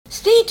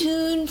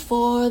tuned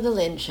for The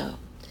Lynn Show.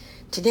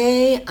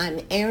 Today I'm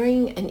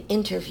airing an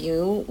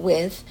interview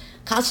with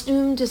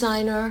costume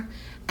designer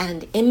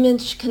and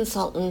image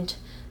consultant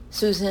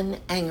Susan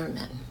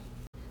Angerman.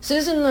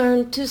 Susan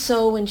learned to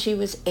sew when she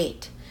was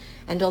 8,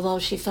 and although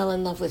she fell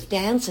in love with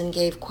dance and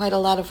gave quite a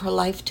lot of her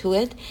life to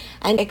it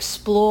and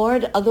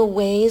explored other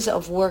ways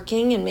of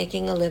working and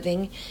making a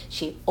living,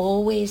 she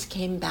always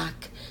came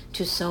back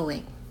to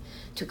sewing,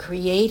 to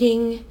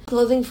creating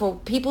clothing for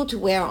people to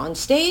wear on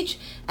stage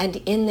and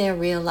in their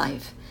real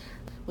life.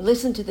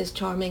 Listen to this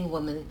charming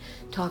woman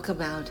talk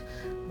about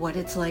what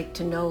it's like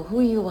to know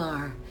who you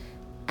are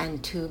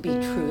and to be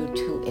true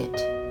to it.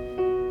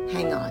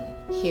 Hang on,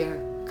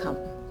 here comes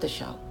the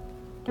show.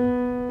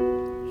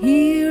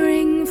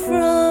 Hearing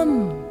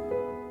from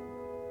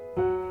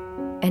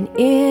an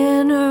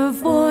inner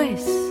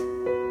voice,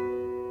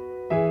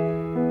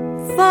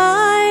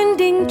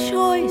 finding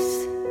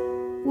choice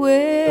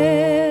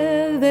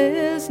where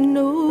there's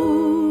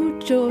no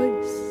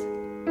choice,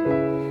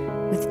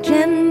 with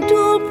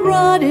gentle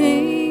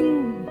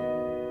prodding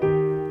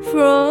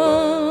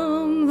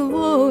from the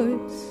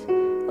voice.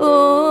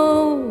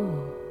 Oh,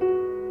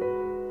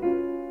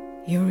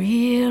 you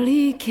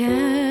really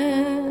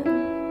can.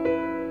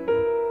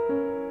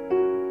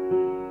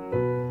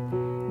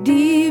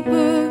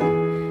 Deeper,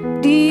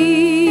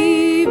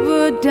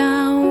 deeper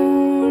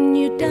down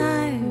you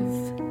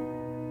dive,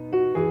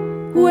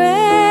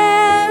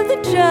 where the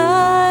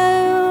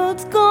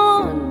child's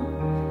gone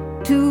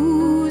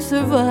to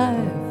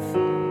survive,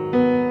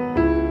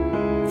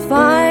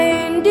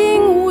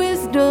 finding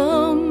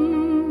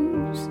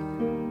wisdom's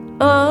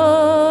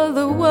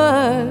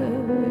otherwise.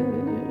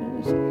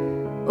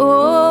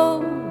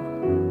 Oh,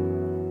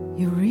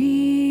 you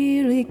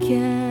really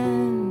can.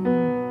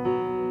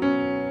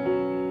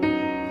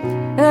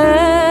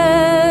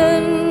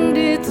 And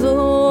it's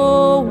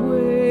always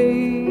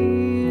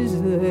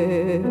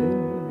there,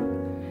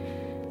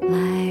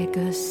 like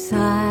a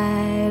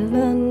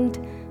silent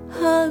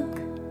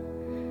hug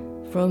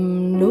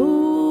from nowhere,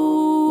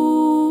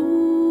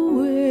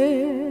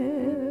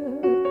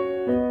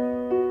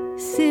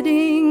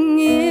 sitting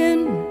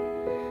in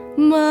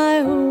my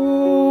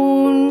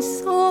own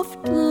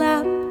soft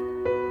lap,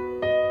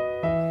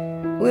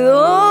 with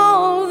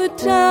all the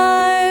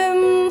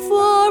time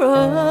for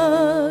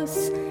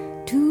us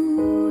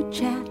to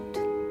chat,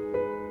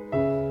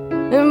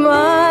 and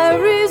my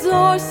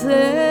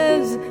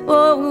resources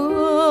all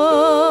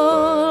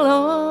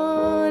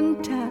on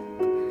tap.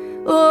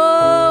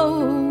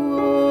 Oh,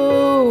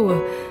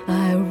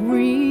 I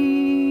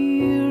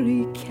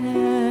really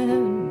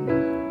can.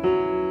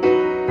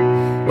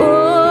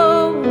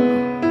 Oh,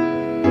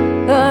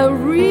 I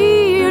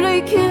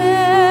really can.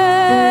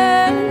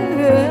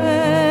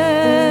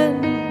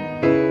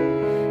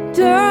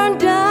 Turn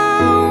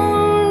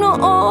down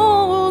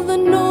all the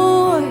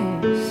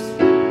noise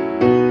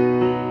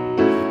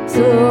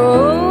so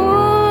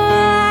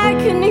I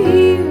can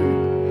hear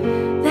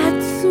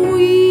that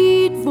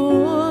sweet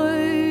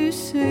voice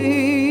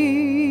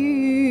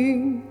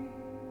sing.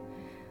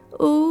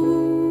 Oh,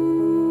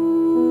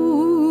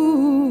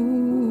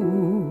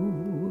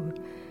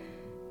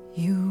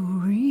 you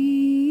really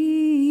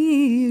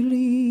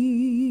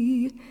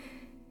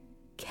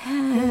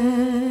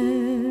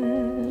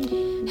can.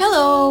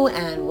 Hello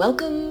and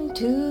welcome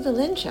to The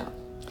Lynn Show.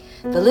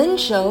 The Lynn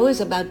Show is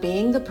about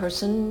being the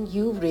person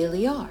you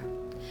really are,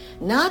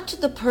 not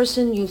the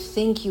person you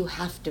think you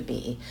have to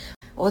be,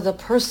 or the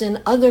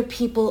person other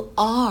people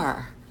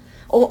are,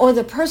 or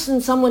the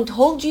person someone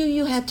told you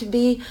you had to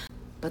be,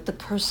 but the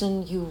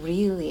person you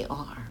really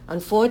are.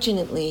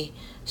 Unfortunately,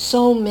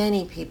 so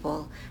many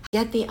people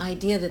get the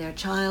idea that their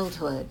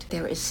childhood,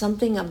 there is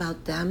something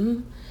about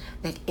them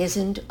that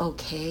isn't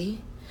okay,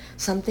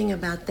 something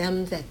about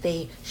them that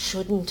they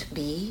shouldn't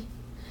be,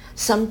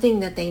 something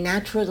that they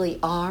naturally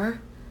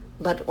are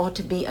but ought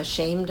to be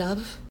ashamed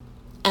of,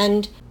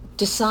 and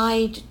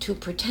decide to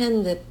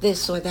pretend that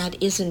this or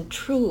that isn't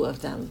true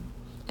of them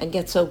and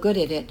get so good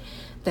at it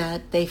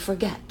that they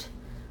forget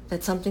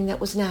that something that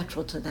was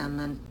natural to them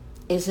and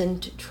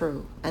isn't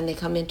true, and they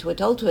come into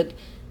adulthood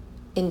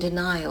in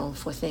denial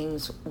for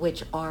things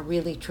which are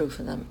really true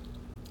for them.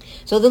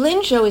 So the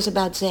Lynn Show is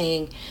about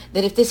saying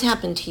that if this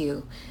happened to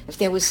you, if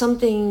there was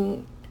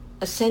something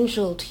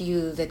essential to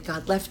you that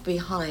got left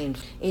behind,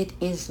 it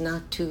is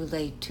not too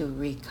late to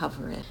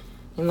recover it.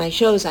 In my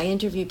shows, I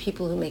interview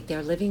people who make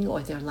their living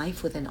or their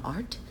life with an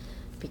art,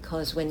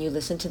 because when you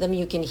listen to them,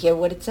 you can hear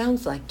what it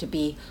sounds like to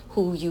be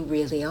who you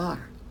really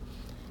are.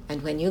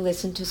 And when you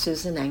listen to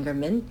Susan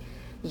Angerman,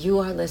 you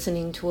are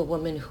listening to a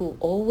woman who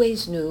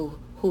always knew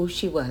who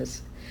she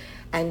was.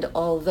 And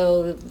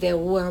although there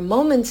were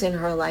moments in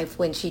her life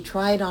when she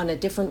tried on a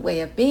different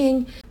way of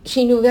being,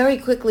 she knew very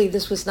quickly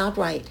this was not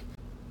right.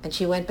 And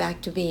she went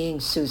back to being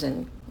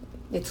Susan.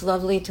 It's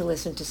lovely to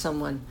listen to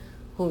someone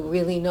who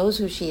really knows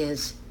who she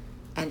is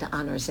and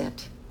honors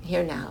it.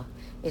 Here now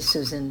is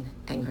Susan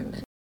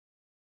Angerman.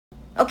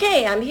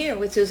 Okay, I'm here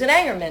with Susan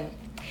Angerman.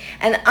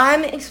 And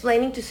I'm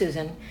explaining to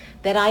Susan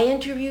that I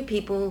interview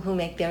people who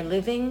make their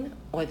living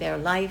or their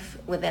life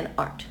with an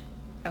art.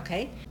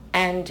 Okay?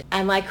 And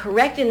am I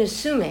correct in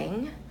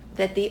assuming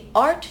that the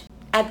art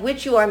at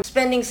which you are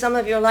spending some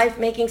of your life,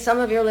 making some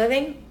of your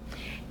living,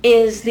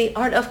 is the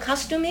art of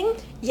costuming?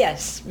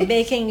 Yes,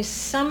 making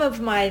some of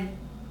my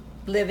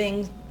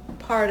living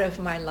part of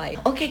my life.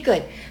 Okay,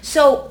 good.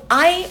 So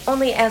I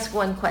only ask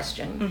one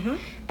question,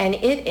 and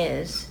it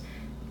is,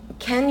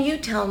 can you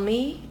tell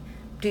me,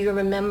 do you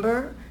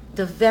remember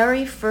the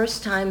very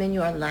first time in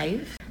your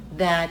life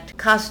that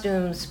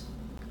costumes,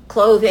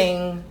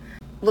 clothing,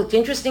 looked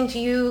interesting to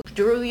you,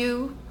 drew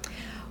you?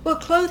 Well,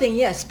 clothing,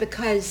 yes,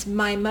 because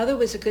my mother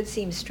was a good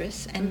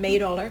seamstress and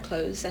made all our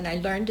clothes, and I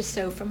learned to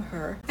sew from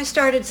her. I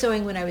started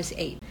sewing when I was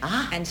 8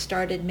 and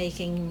started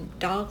making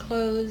doll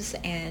clothes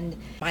and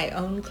my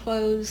own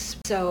clothes.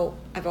 So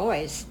I've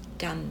always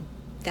done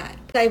that.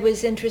 I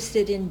was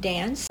interested in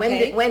dance.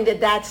 When did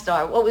that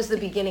start? What was the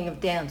beginning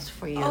of dance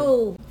for you?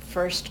 Oh,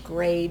 first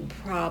grade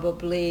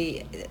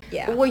probably,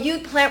 yeah. Were you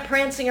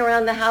prancing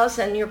around the house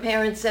and your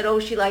parents said, oh,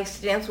 she likes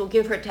to dance, we'll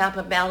give her tap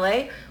of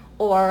ballet?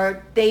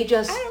 Or they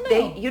just, I don't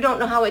know. you don't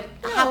know how it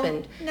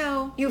happened?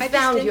 No. You I just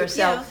found didn't-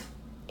 yourself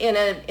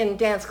in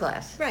dance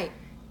class. Right.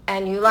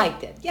 And you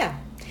liked it. Yeah.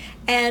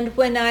 And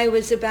when I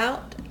was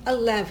about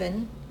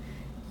 11,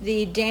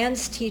 the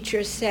dance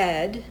teacher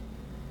said,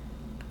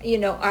 you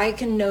know, I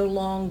can no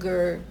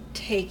longer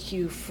take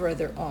you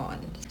further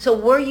on. So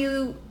were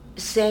you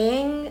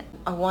saying,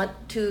 I want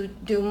to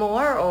do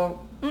more, or?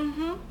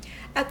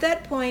 At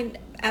that point,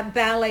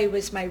 ballet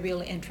was my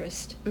real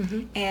interest.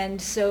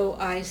 And so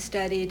I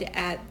studied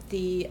at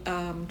the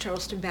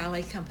Charleston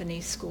Ballet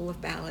Company School of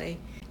Ballet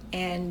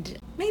and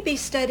maybe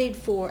studied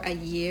for a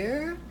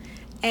year.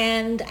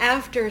 And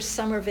after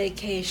summer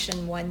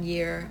vacation one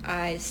year,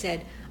 I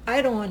said,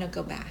 I don't want to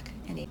go back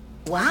anymore.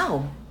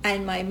 Wow.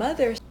 And my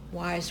mother,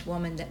 wise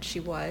woman that she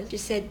was, she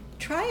said,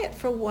 try it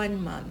for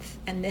 1 month,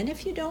 and then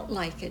if you don't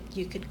like it,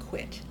 you could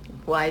quit.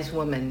 Wise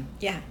woman.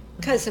 Yeah,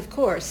 because of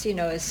course, you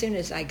know, as soon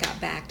as I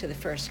got back to the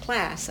first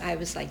class, I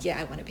was like, yeah,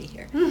 I want to be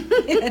here.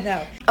 You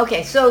know.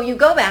 Okay, so you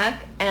go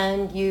back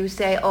and you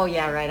say, oh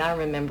yeah, right, I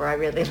remember, I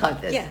really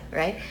love this, Yeah.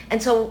 right?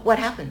 And so what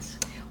happens?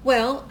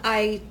 Well,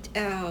 I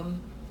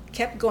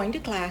kept going to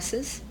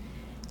classes,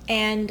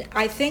 and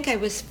I think I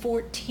was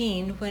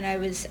 14 when I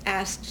was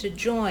asked to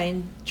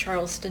join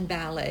Charleston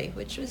Ballet,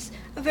 which was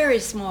a very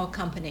small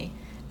company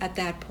at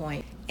that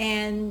point.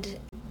 And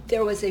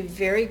there was a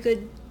very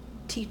good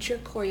teacher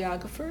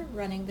choreographer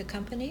running the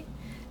company,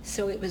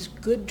 so it was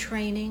good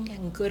training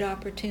and good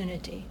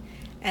opportunity.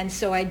 And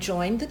so I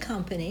joined the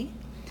company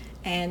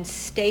and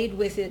stayed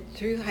with it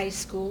through high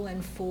school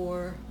and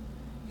for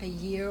a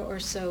year or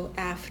so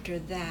after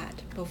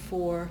that,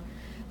 before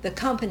the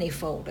company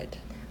folded.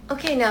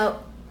 Okay, now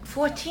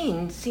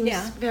 14 seems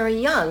Yeah. very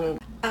young.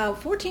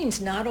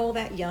 14's not all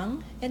that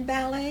young in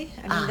ballet.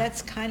 I mean,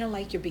 that's kind of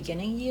like your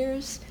beginning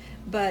years,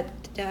 but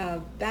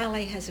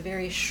ballet has a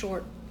very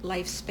short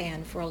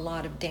lifespan for a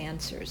lot of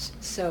dancers.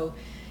 So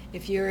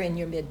if you're in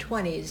your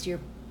mid-20s,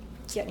 you're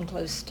getting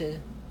close to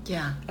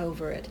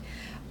over it.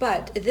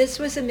 But this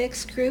was a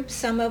mixed group.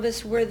 Some of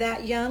us were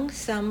that young.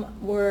 Some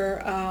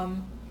were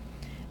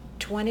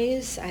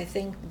 20s. I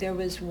think there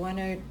was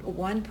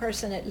one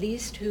person at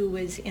least who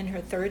was in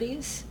her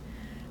 30s.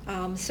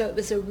 So it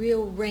was a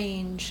real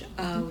range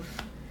of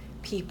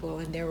people,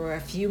 and there were a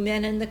few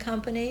men in the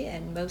company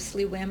and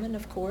mostly women,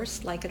 of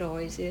course, like it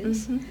always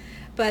is.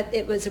 But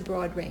it was a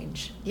broad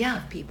range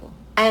of people.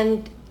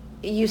 And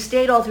you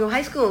stayed all through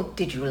high school.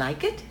 Did you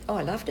like it? Oh,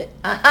 I loved it.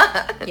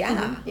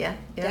 Yeah,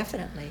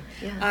 Definitely.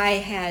 Yeah. I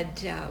had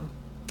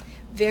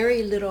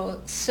very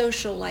little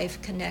social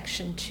life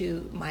connection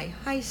to my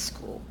high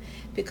school,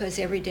 because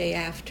every day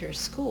after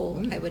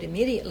school I would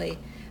immediately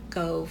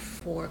go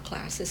for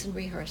classes and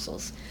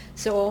rehearsals.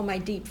 So all my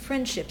deep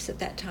friendships at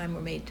that time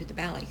were made through the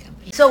ballet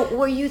company. So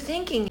were you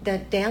thinking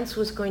that dance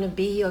was going to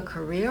be your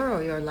career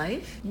or your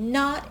life?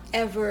 Not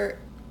ever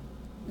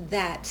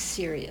that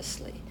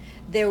seriously.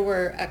 There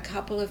were a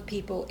couple of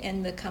people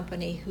in the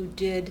company who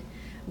did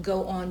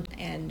go on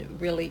and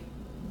really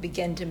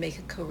begin to make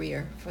a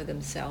career for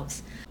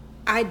themselves.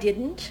 I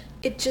didn't.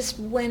 It just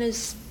went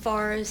as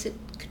far as it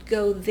could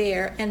go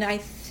there. And I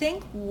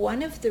think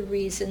one of the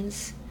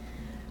reasons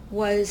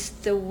was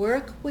the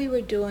work we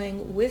were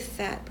doing with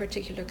that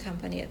particular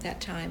company at that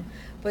time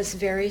was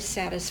very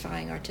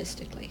satisfying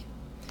artistically.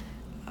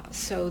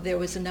 So there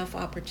was enough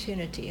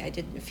opportunity. I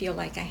didn't feel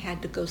like I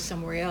had to go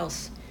somewhere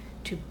else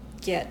to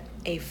get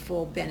a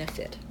full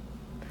benefit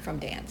from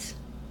dance.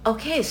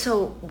 Okay,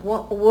 so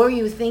what were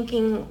you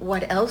thinking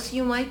what else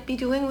you might be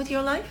doing with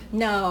your life?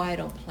 No, I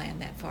don't plan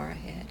that far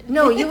ahead.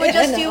 No, you were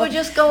just you were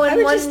just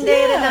going one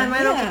day at a time,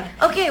 right? Yeah.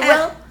 Okay,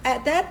 well,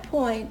 at that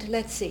point,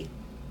 let's see.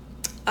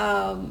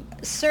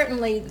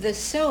 Certainly the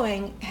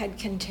sewing had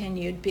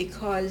continued,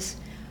 because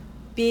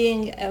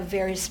being a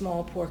very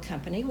small, poor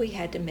company, we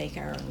had to make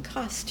our own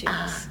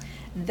costumes.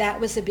 That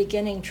was a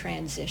beginning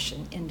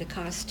transition into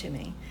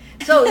costuming.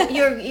 so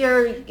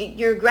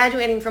you're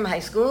graduating from high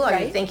school. Are you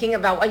Right. thinking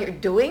about what you're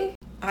doing?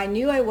 I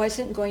knew I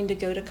wasn't going to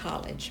go to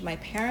college. My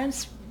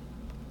parents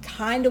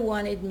kind of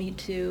wanted me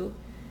to.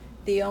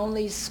 The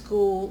only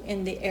school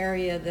in the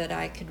area that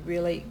I could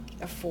really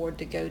afford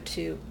to go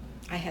to,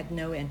 I had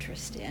no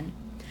interest in.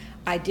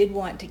 I did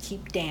want to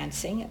keep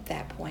dancing at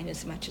that point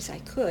as much as I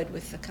could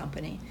with the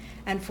company.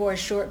 And for a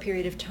short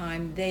period of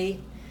time, they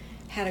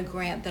had a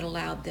grant that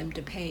allowed them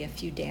to pay a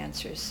few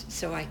dancers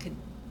so I could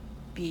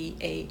be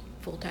a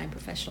full-time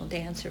professional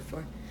dancer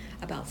for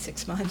about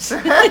 6 months.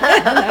 You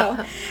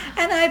know?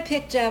 And I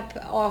picked up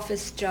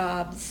office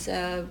jobs,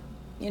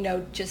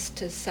 just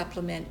to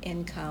supplement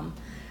income.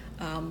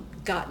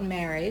 Got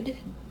married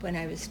when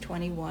I was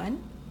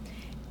 21.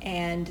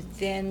 And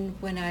then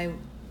when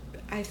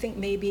I think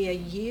maybe a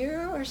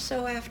year or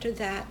so after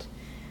that,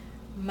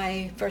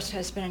 my first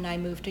husband and I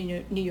moved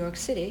to New York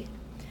City,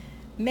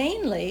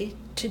 mainly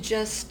to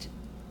just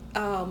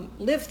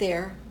live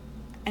there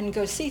and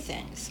go see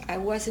things. I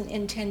wasn't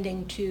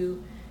intending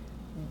to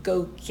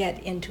go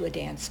get into a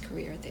dance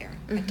career there.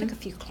 Mm-hmm. I took a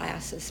few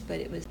classes, but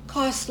it was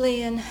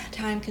costly and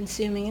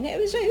time-consuming, and it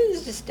was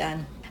just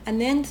done. And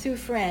then through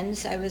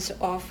friends, I was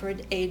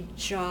offered a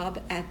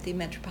job at the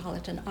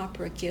Metropolitan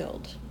Opera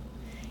Guild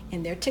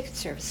in their ticket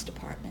service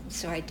department.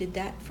 So I did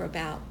that for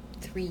about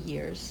 3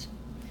 years.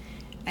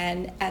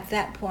 And at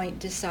that point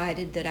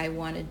decided that I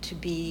wanted to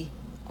be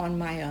on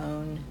my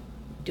own,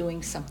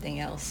 doing something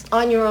else.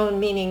 On your own,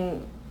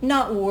 meaning?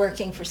 Not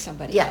working for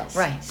somebody else.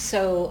 Yeah, right.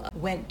 So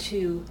went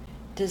to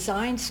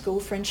design school,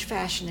 French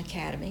Fashion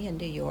Academy in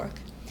New York,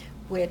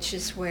 which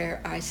is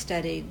where I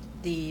studied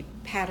the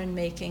pattern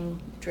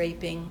making,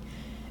 draping,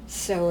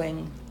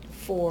 sewing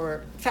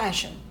for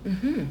fashion.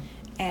 Mm-hmm.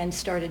 And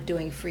started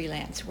doing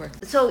freelance work.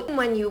 So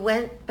when you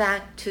went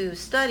back to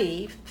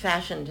study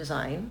fashion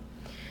design,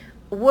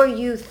 were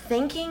you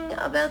thinking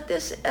about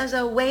this as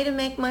a way to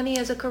make money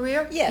as a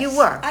career? Yes. You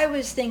were? I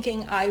was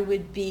thinking I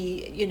would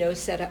be,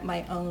 set up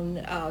my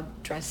own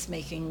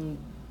dressmaking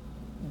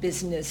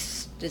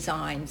business,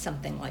 design,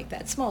 something like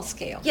that, small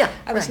scale. Yeah,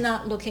 I was right.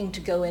 not looking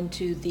to go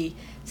into the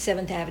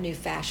 7th Avenue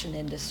fashion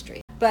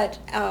industry. But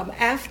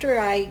after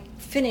I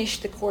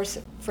finished the course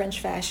at French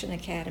Fashion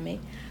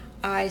Academy,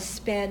 I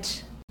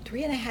spent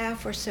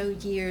 3.5 or so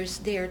years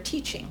there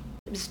teaching.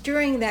 It was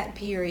during that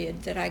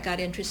period that I got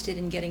interested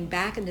in getting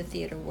back into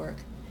theater work.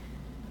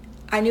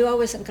 I knew I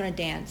wasn't going to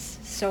dance,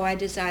 so I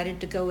decided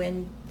to go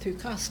in through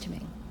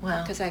costuming.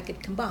 Wow. Because I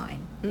could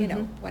combine,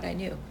 Mm-hmm. what I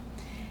knew.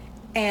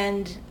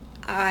 And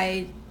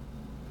I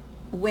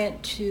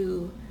went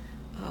to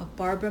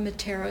Barbara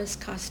Matera's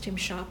costume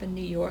shop in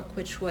New York,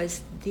 which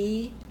was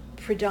the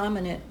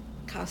predominant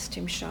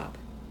costume shop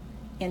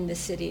in the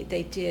city.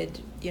 They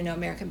did,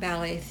 American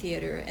Ballet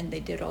Theater, and they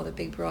did all the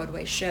big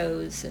Broadway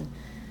shows, and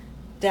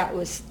that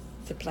was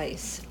the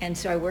place. And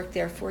so I worked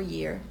there for a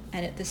year,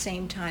 and at the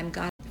same time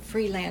got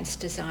freelance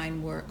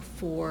design work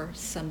for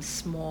some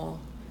small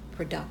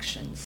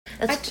productions.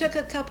 I took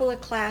a couple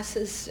of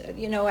classes.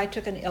 I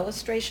took an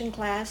illustration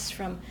class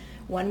from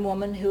one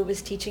woman who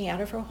was teaching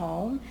out of her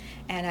home,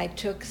 and I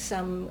took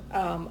some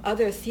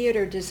other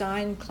theater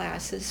design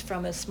classes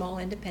from a small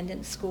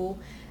independent school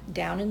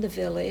down in the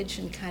village,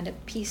 and kind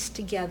of pieced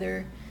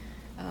together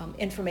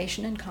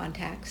information and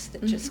contacts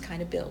that just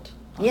kind of built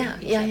on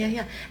each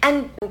other.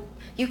 And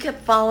you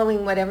kept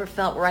following whatever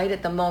felt right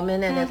at the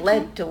moment, and it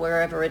led to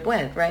wherever it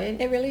went, right?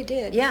 It really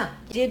did. Yeah.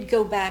 Did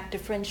go back to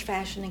French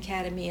Fashion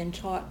Academy and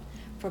taught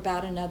for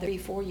about another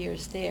 3-4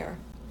 years there.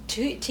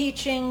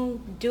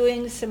 Teaching,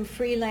 doing some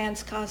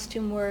freelance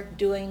costume work,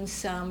 doing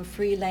some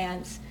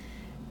freelance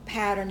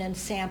pattern and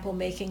sample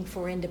making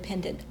for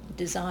independent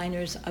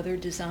designers, other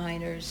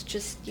designers,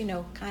 just,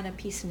 kind of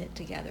piecing it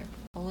together.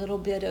 A little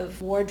bit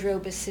of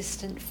wardrobe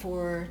assistant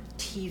for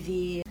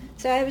TV.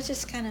 So I was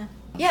just kind of...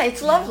 Yeah,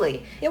 it's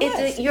lovely.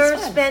 You're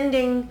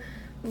spending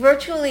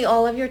virtually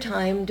all of your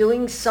time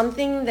doing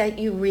something that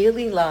you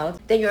really love,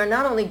 that you're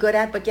not only good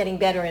at, but getting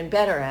better and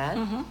better at.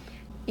 Mm-hmm.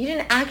 You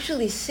didn't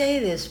actually say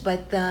this,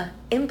 but the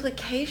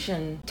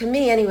implication, to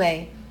me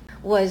anyway,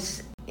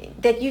 was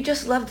that you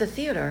just love the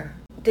theater,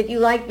 that you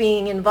like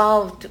being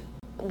involved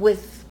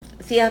with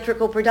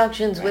theatrical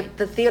productions, right. with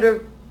the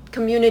theater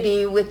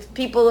community, with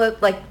people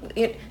like,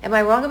 am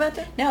I wrong about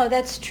that? No,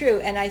 that's true.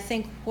 And I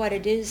think what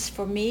it is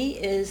for me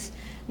is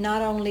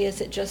not only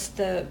is it just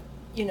the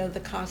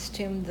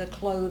costume, the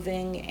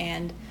clothing,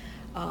 and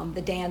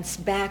the dance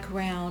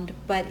background,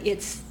 but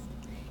it's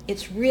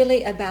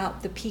really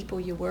about the people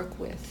you work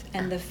with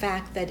and the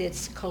fact that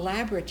it's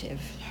collaborative.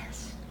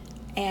 Yes.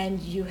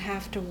 And you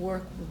have to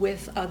work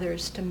with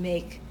others to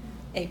make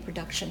a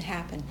production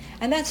happen.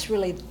 And that's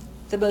really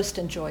the most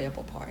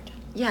enjoyable part.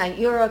 Yeah,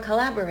 you're a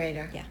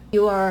collaborator. Yeah.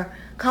 You are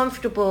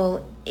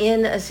comfortable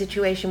in a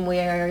situation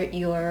where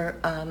you're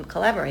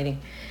collaborating.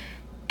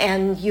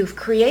 and you've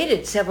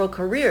created several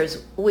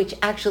careers which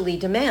actually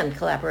demand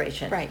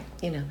collaboration. Right.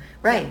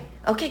 Right. Yeah.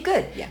 Okay,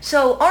 good. Yeah.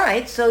 So, all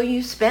right, so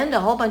you spend a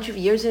whole bunch of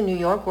years in New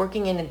York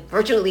working in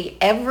virtually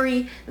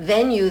every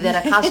venue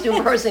that a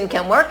costume person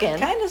can work in.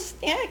 Kind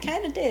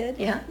of did.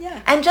 Yeah.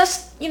 Yeah. And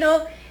just,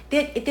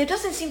 there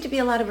doesn't seem to be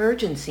a lot of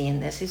urgency in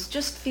this. It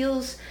just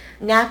feels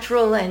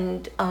natural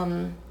and,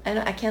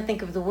 I can't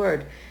think of the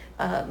word,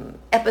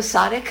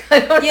 episodic. I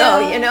don't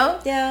know,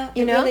 Yeah,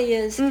 it really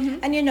is.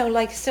 Mm-hmm. And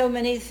like so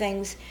many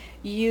things,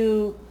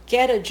 you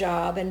get a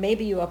job and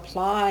maybe you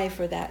apply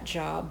for that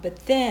job, but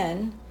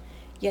then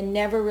you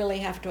never really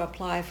have to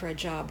apply for a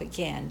job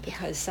again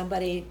because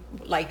somebody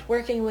liked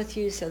working with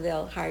you, so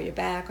they'll hire you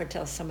back or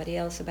tell somebody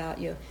else about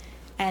you.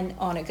 And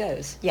on it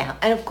goes. Yeah,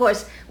 and of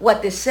course,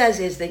 what this says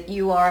is that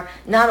you are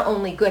not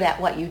only good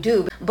at what you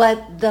do,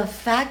 but the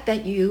fact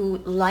that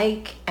you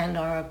like and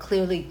are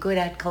clearly good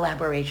at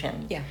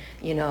collaboration.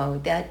 Yeah.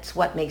 That's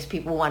what makes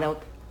people want to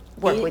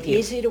work with you.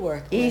 Easy to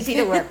work with. Easy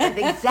to work with,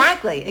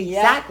 exactly.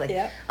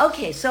 Yeah.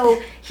 Okay, so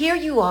here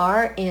you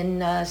are in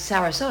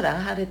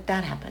Sarasota. How did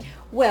that happen?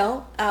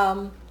 Well,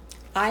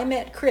 I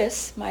met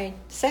Chris, my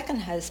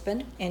second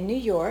husband, in New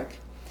York.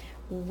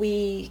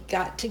 We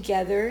got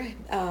together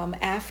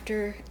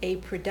after a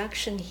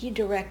production he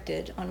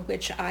directed on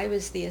which I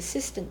was the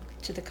assistant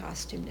to the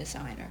costume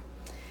designer.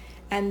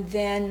 And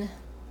then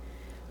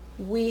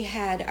we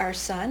had our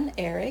son,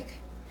 Eric,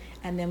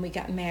 and then we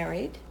got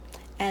married.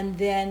 And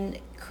then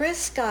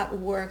Chris got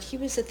work. He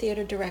was a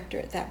theater director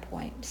at that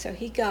point, so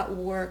he got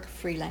work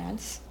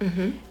freelance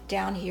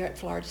down here at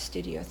Florida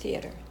Studio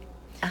Theater.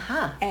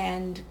 Uh-huh.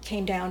 And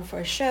came down for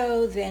a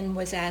show, then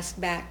was asked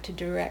back to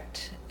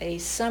direct a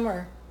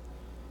summer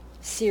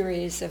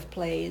series of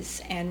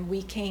plays, and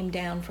we came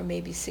down for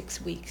maybe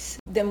 6 weeks.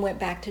 Then went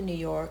back to New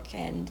York,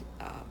 and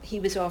he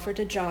was offered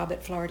a job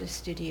at Florida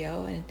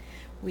Studio, and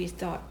we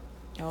thought,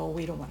 no,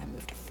 we don't want to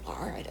move to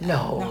Florida.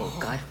 No,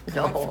 God,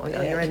 no,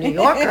 forbid. You're a New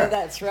Yorker.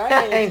 That's right.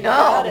 I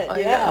know.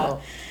 I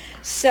know.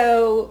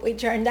 So we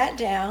turned that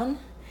down.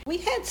 We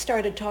had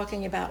started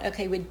talking about,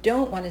 okay, we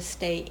don't want to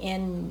stay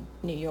in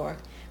New York,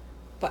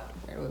 but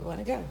where do we want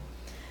to go?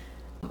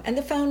 And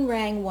the phone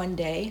rang one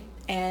day,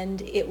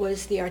 and it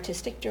was the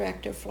artistic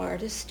director of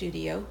Florida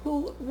Studio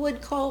who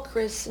would call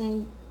Chris,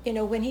 and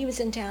when he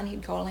was in town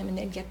he'd call him and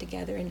they'd get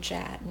together and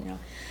chat.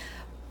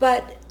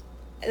 But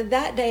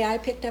that day I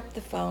picked up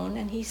the phone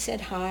and he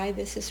said, "Hi,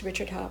 this is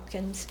Richard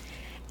Hopkins,"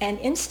 and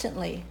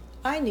instantly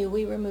I knew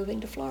we were moving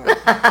to Florida.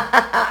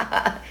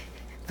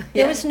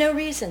 There was no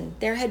reason.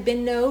 There had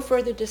been no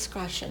further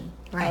discussion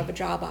of a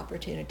job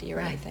opportunity or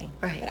anything.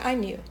 Right. But I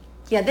knew.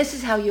 Yeah, this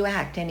is how you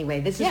act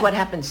anyway. This is what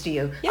happens to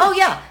you. Yeah. Oh,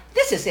 yeah,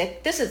 this is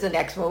it. This is the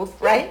next move,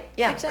 right?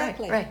 Yeah,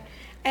 exactly. Right.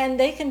 And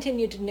they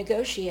continued to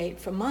negotiate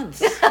for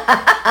months.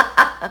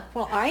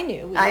 Well, I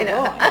knew we were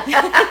going.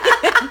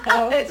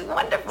 It's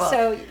wonderful.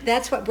 So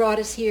that's what brought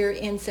us here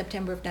in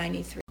September of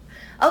 93.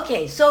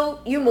 Okay,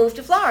 so you moved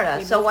to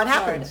Florida. So what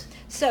happens?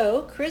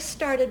 So Chris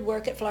started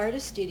work at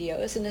Florida Studio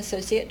as an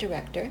associate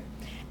director.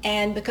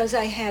 And because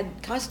I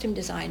had costume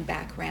design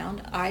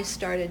background, I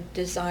started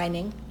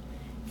designing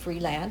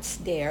freelance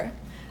there.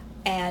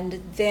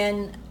 And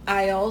then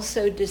I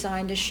also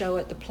designed a show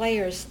at the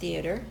Players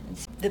Theater.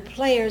 The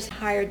Players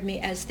hired me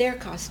as their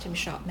costume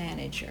shop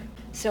manager.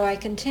 So I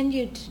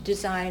continued to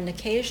design an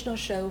occasional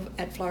show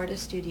at Florida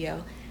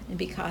Studio and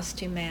be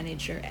costume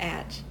manager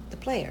at the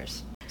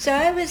Players. So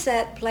I was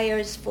at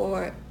Players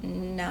for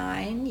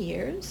 9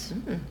 years.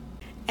 Mm-hmm.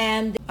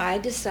 And I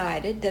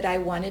decided that I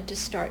wanted to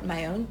start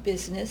my own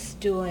business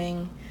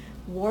doing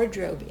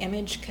wardrobe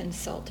image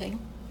consulting.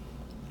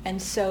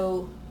 And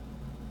so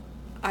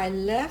I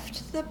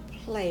left the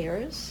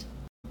Players.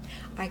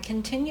 I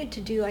continued to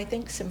do, I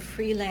think, some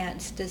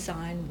freelance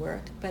design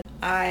work, but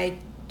I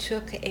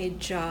took a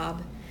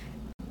job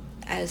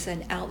as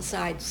an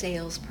outside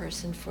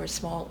salesperson for a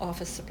small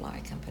office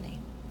supply company.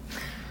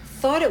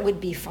 Thought it would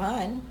be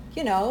fun,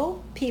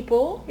 people,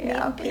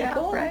 meeting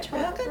people, and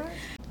talking. Right.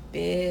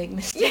 Big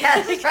mistake.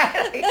 Yes,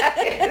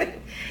 right.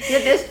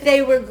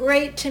 They were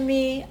great to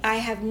me. I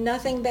have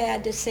nothing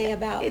bad to say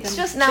about them. It's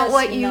just not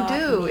what you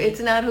do. Me.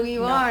 It's not who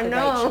you are. The No.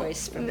 right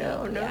choice for me.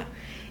 No.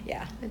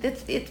 Yeah.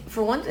 It's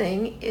for one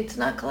thing, it's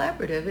not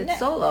collaborative. It's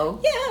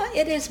solo.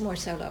 Yeah, it is more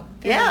solo.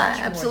 Yeah,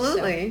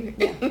 absolutely.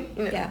 So.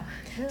 Yeah.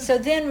 So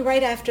then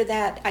right after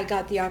that, I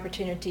got the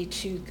opportunity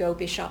to go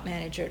be shop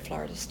manager at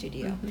Florida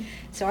Studio. Mm-hmm.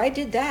 So I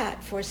did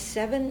that for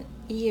 7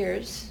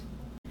 years,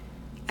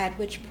 at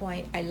which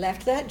point I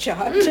left that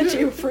job to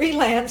do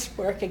freelance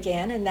work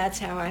again, and that's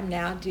how I'm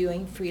now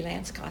doing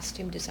freelance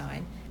costume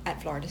design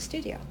at Florida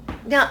Studio.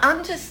 Now,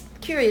 I'm just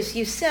curious.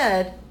 You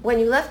said when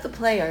you left the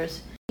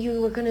Players, you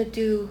were going to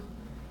do,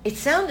 it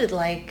sounded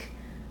like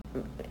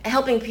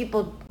helping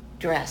people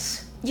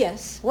dress.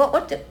 Yes.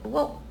 What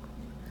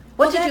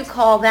did you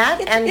call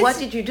that, and what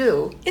did you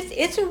do?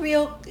 It's a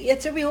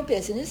real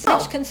business.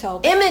 Image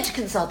consulting. Image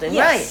consulting,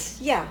 yes,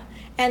 right? Yeah.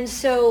 And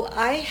so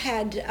I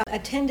had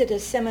attended a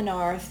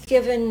seminar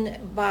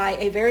given by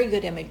a very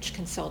good image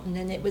consultant,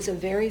 and it was a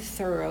very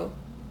thorough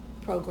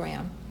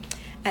program.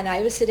 And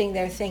I was sitting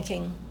there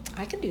thinking,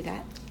 I can do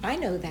that. I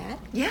know that.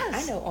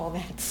 Yes. I know all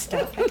that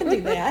stuff. I can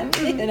do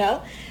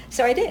that,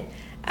 So I did.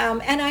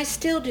 And I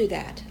still do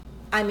that.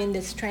 I'm in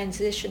this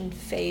transition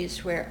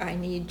phase where I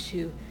need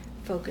to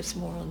focus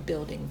more on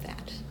building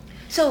that.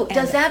 So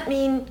does that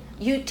mean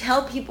you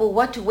tell people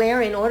what to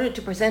wear in order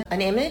to present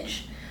an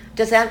image?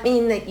 Does that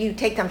mean that you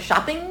take them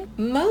shopping?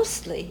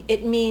 Mostly,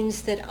 it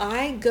means that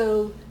I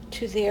go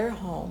to their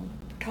home,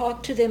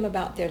 talk to them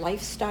about their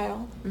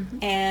lifestyle,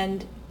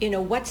 and,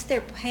 what's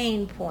their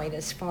pain point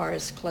as far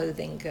as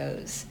clothing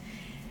goes.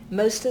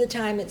 Most of the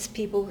time, it's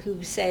people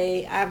who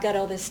say, I've got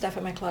all this stuff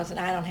in my closet,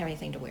 and I don't have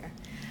anything to wear.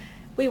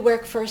 We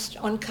work first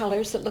on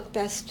colors that look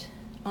best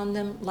on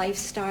them,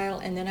 lifestyle,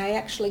 and then I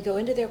actually go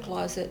into their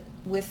closet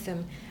with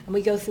them, and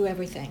we go through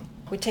everything.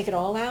 We take it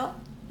all out,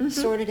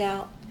 sort it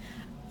out.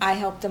 I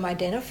help them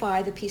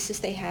identify the pieces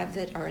they have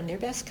that are in their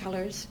best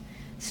colors,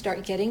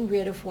 start getting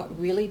rid of what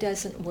really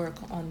doesn't work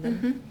on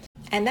them.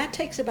 And that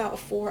takes about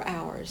 4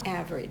 hours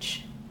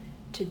average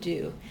to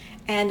do.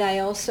 And I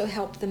also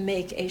help them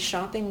make a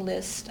shopping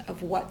list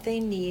of what they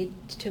need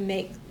to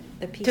make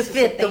the pieces to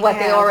fit that what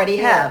they already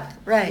have.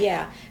 Right.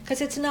 Yeah,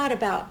 because it's not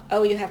about,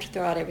 you have to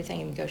throw out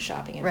everything and go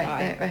shopping and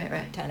buy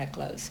a ton of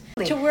clothes.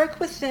 To work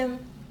with them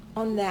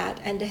on that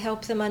and to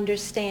help them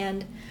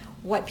understand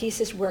what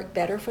pieces work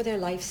better for their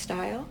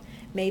lifestyle,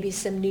 maybe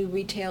some new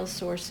retail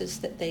sources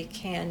that they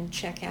can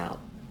check out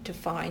to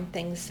find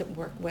things that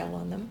work well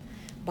on them,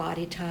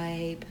 body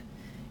type,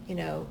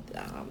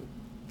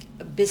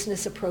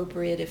 business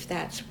appropriate if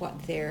that's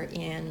what they're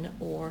in,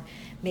 or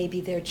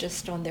maybe they're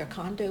just on their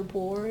condo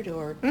board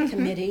or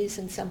committees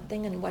and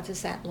something, and what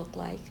does that look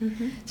like?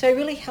 So I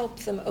really help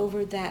them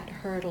over that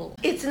hurdle.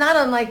 It's not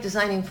unlike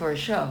designing for a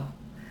show.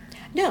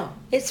 No,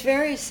 it's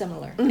very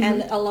similar.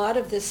 And a lot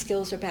of the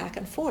skills are back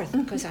and forth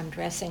because I'm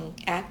dressing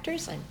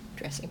actors, I'm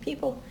dressing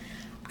people.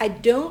 I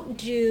don't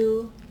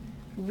do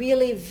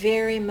really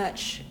very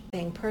much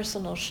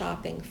personal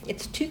shopping.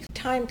 It's too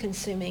time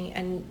consuming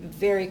and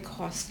very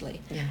costly.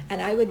 Yeah.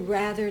 And I would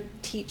rather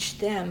teach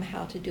them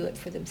how to do it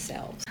for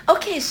themselves.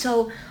 Okay,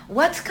 so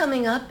what's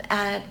coming up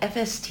at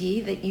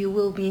FST that you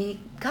will be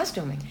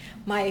costuming?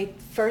 My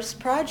first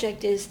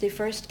project is the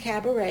first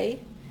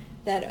cabaret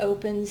that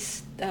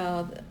opens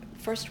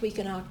first week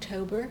in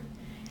October,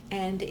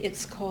 and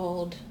it's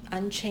called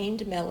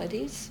Unchained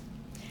Melodies.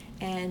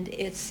 And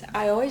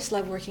I always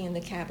love working in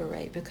the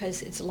cabaret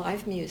because it's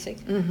live music,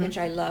 which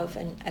I love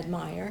and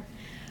admire.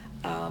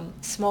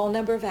 Small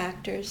number of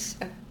actors,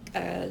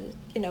 a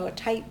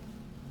tight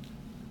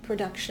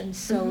production,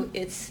 so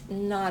it's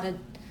not an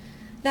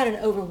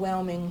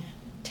overwhelming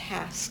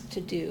task to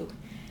do.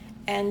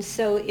 And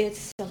so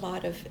it's a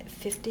lot of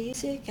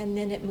 50s, and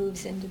then it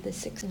moves into the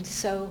 60s.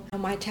 So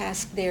my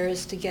task there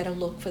is to get a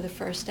look for the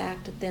first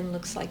act. It then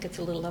looks like it's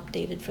a little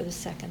updated for the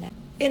second act.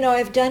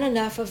 I've done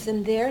enough of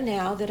them there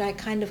now that I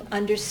kind of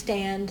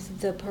understand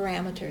the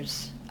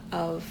parameters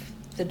of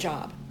the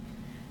job.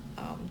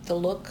 The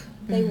look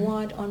they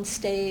want on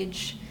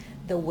stage,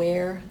 the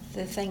where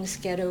the things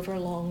get over a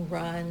long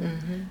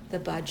run, the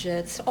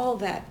budgets, all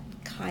that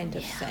kind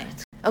of thing.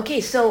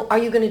 Okay, so are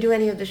you going to do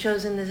any of the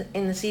shows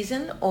in the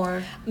season,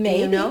 or maybe?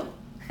 Do you know?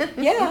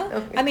 Yeah.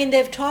 Okay. I mean,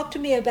 they've talked to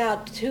me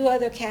about 2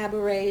 other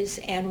cabarets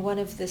and one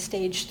of the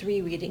stage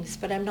 3 readings,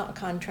 but I'm not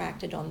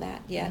contracted on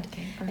that yet.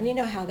 Okay, and you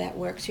know how that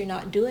works. You're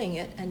not doing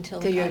it until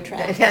the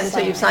contract is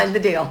until you've signed the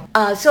deal.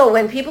 So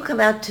when people come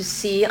out to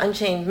see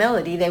Unchained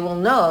Melody, they will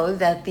know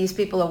that these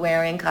people are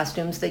wearing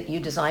costumes that you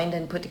designed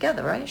and put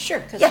together, right? Sure,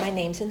 because my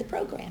name's in the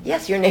program.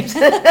 Yes, your name's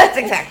that's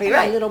exactly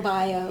right. My little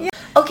bio. Yeah.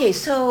 Okay,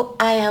 so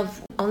I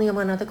have only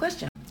one other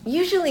question.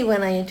 Usually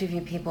when I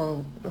interview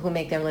people who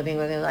make their living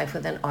or their life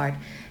with an art,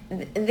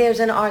 there's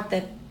an art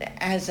that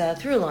has a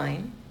through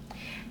line.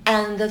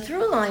 And the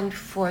through line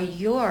for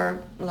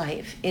your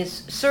life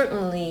is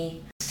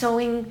certainly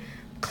sewing,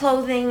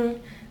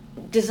 clothing,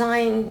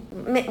 design,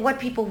 what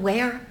people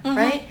wear,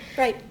 right?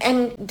 Right.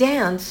 And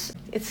dance.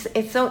 It's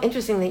so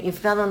interesting that you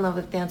fell in love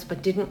with dance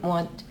but didn't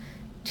want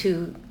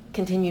to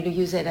continue to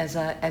use it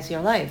as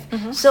your life.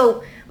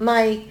 So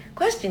my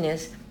question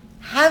is,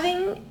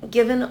 having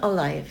given a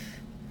life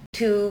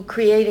to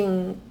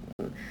creating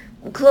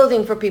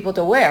clothing for people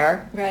to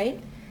wear,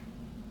 right,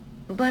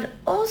 but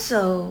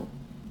also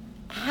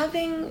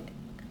having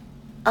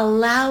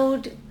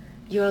allowed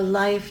your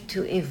life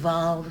to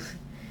evolve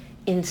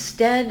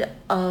instead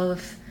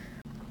of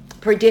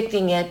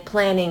predicting it,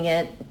 planning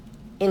it,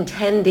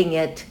 intending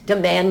it,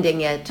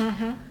 demanding it,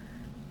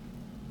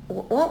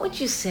 what would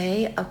you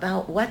say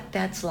about what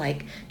that's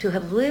like to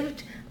have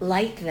lived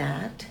like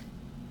that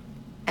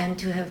and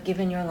to have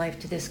given your life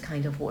to this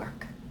kind of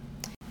work?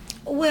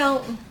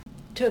 Well,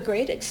 to a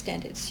great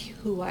extent, it's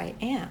who I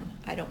am.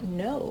 I don't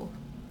know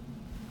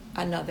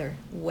another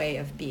way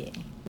of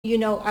being.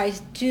 I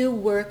do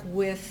work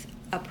with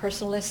a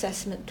personal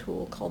assessment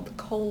tool called the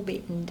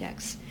Colby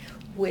Index,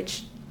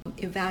 which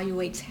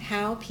evaluates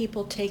how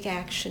people take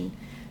action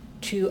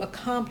to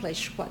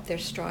accomplish what they're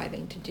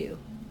striving to do.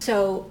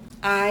 So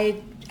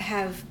I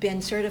have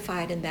been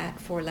certified in that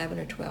for 11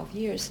 or 12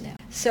 years now.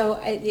 So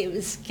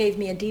it gave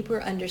me a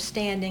deeper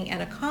understanding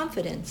and a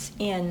confidence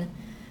in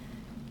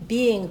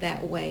being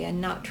that way and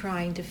not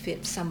trying to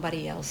fit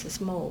somebody else's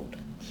mold.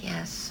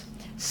 Yes.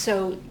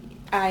 So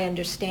I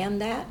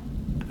understand that.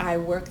 I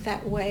work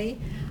that way.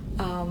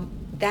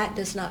 That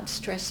does not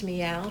stress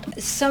me out.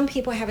 Some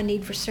people have a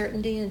need for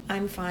certainty, and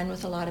I'm fine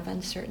with a lot of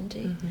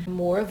uncertainty. Mm-hmm.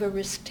 More of a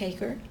risk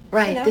taker.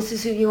 Right. You know? This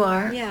is who you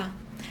are. Yeah.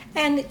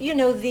 And, you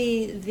know,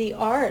 the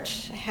art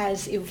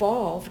has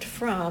evolved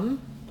from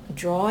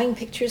drawing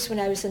pictures when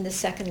I was in the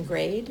second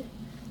grade,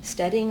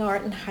 studying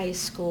art in high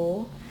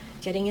school,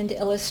 getting into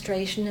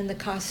illustration in the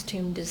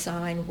costume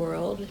design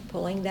world,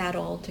 pulling that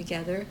all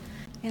together.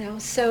 You know,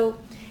 so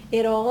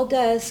it all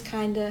does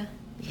kind of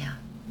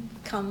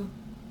come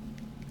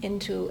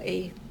into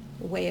a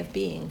way of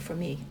being for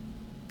me.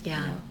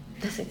 Yeah. You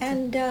know?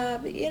 And,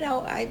 you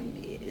know,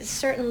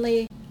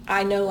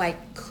 I know I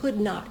could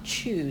not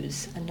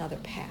choose another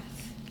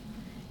path.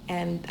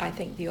 And I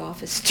think the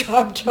office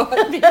job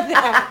taught me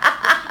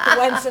that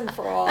once and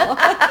for all.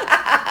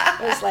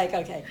 It was like,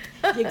 okay,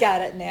 you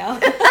got it now.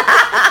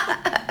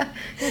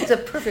 It's a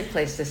perfect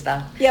place to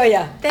stop.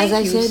 Yeah.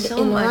 Thank you so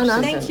so much.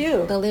 Thank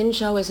you. The Lynn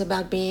Show is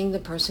about being the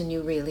person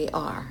you really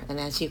are. And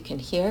as you can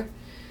hear,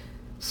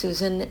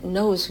 Susan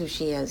knows who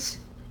she is,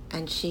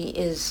 and she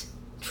is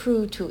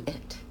true to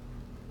it,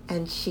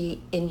 and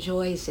she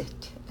enjoys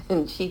it,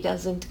 and she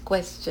doesn't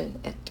question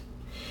it.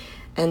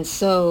 And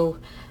so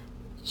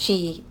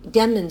she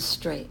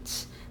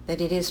demonstrates that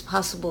it is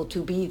possible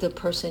to be the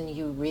person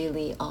you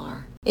really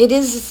are. It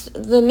is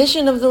the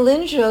mission of the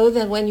Lynn Show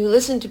that when you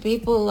listen to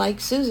people like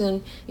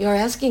Susan, you're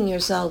asking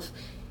yourself,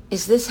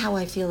 is this how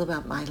I feel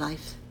about my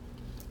life?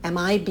 Am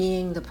I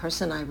being the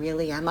person I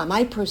really am? Am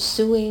I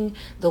pursuing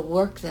the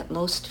work that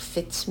most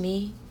fits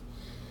me?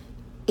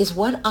 Is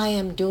what I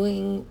am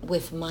doing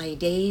with my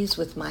days,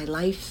 with my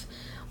life,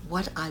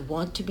 what I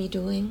want to be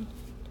doing?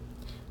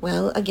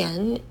 Well,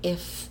 again,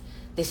 if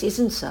this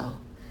isn't so,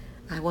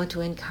 I want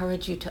to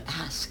encourage you to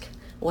ask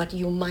what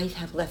you might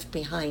have left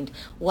behind,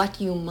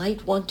 what you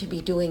might want to be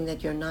doing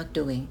that you're not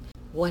doing,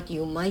 what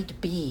you might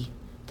be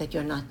that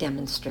you're not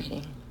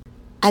demonstrating.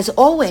 As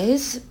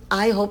always,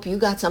 I hope you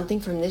got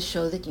something from this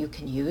show that you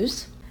can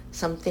use,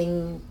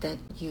 something that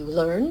you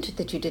learned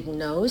that you didn't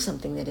know,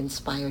 something that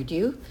inspired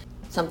you,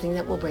 something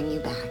that will bring you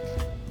back.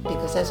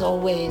 Because as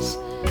always,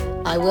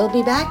 I will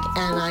be back,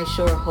 and I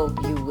sure hope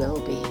you will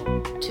be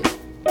too.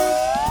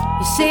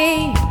 You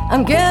see,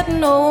 I'm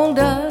getting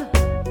older.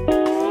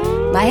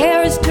 My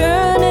hair is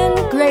turning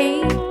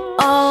gray.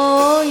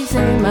 Oh, you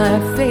say my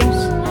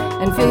face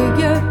and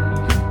figure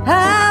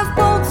have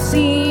both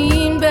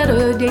seen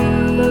better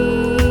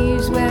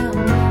days. Well,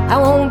 I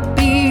won't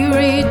be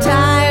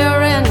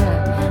retiring.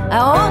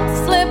 I won't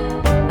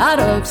slip out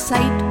of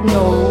sight.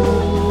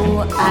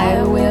 No,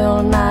 I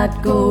will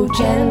not go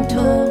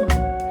gentle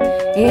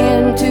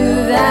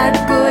into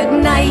that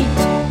good night.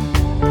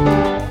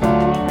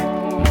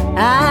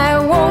 I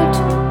won't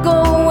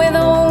go with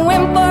a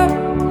whimper.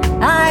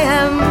 I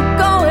am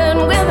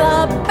going with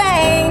a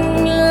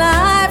bang.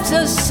 Life's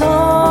a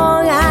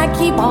song I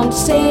keep on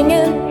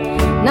singing,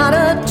 not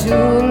a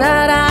tune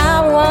that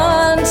I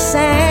once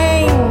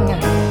sang.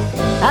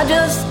 I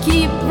just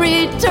keep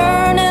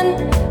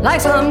returning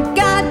like some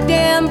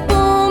goddamn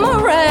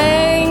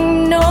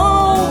boomerang. No,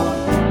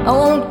 I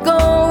won't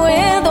go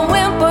with a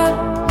whimper.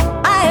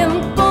 I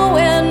am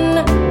going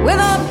with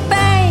a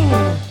bang.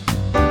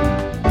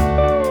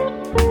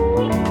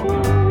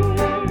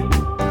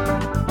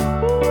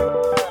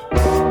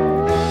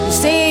 You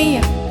see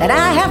that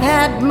I have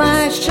had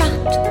my shot.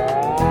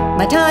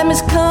 My time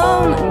has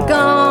come and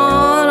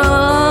gone.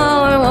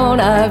 Oh,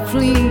 won't I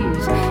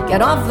please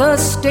get off the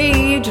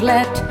stage,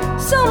 let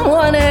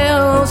someone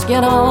else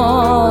get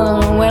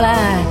on? Well,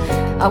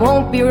 I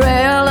won't be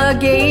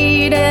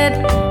relegated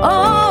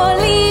or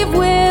leave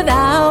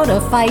without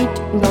a fight.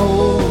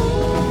 No,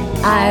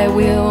 I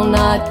will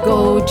not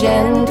go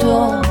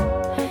gentle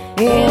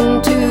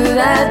into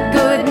that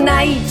good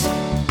night.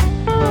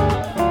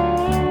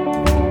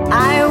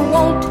 I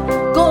won't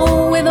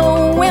go with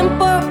a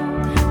whimper.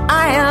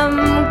 I am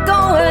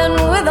going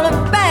with a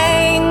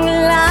bang.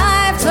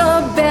 Life's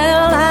a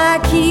bell I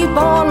keep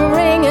on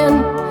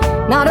ringing,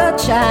 not a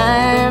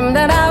chime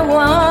that I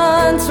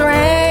once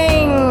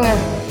rang.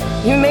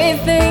 You may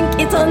think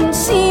it's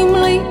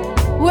unseemly.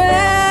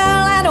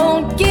 Well, I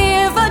don't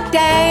give a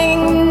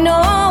dang.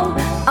 No,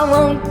 I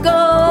won't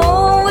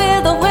go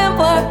with a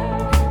whimper.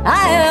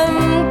 I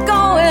am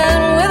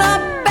going with a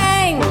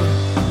bang.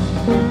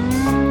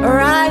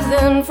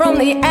 Rising from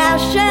the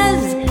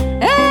ashes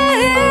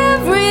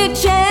every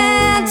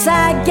chance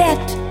I get.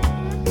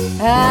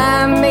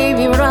 I may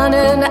be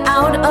running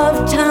out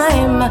of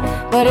time,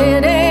 but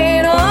it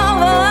ain't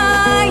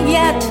over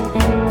yet.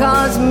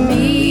 'Cause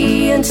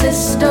me and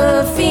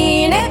Sister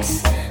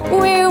Phoenix,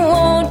 we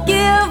won't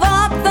give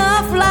up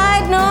the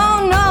flight. No,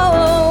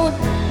 no,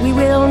 we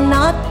will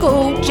not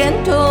go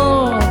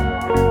gentle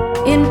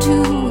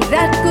into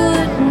that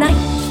good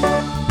night.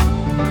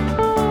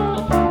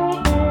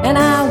 And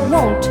I won't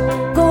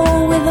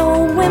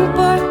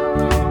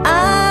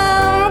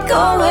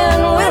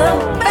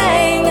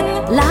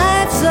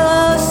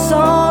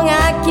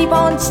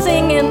on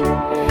singing,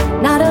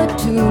 not a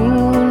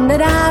tune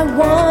that I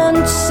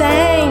once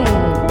sang.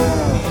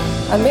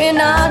 I may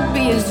not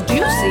be as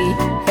juicy,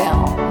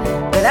 hell,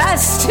 but I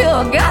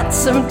still got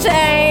some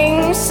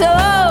tang. So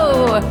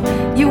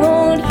you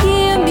won't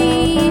hear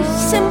me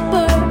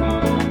simper.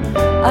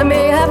 I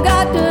may have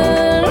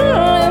gotten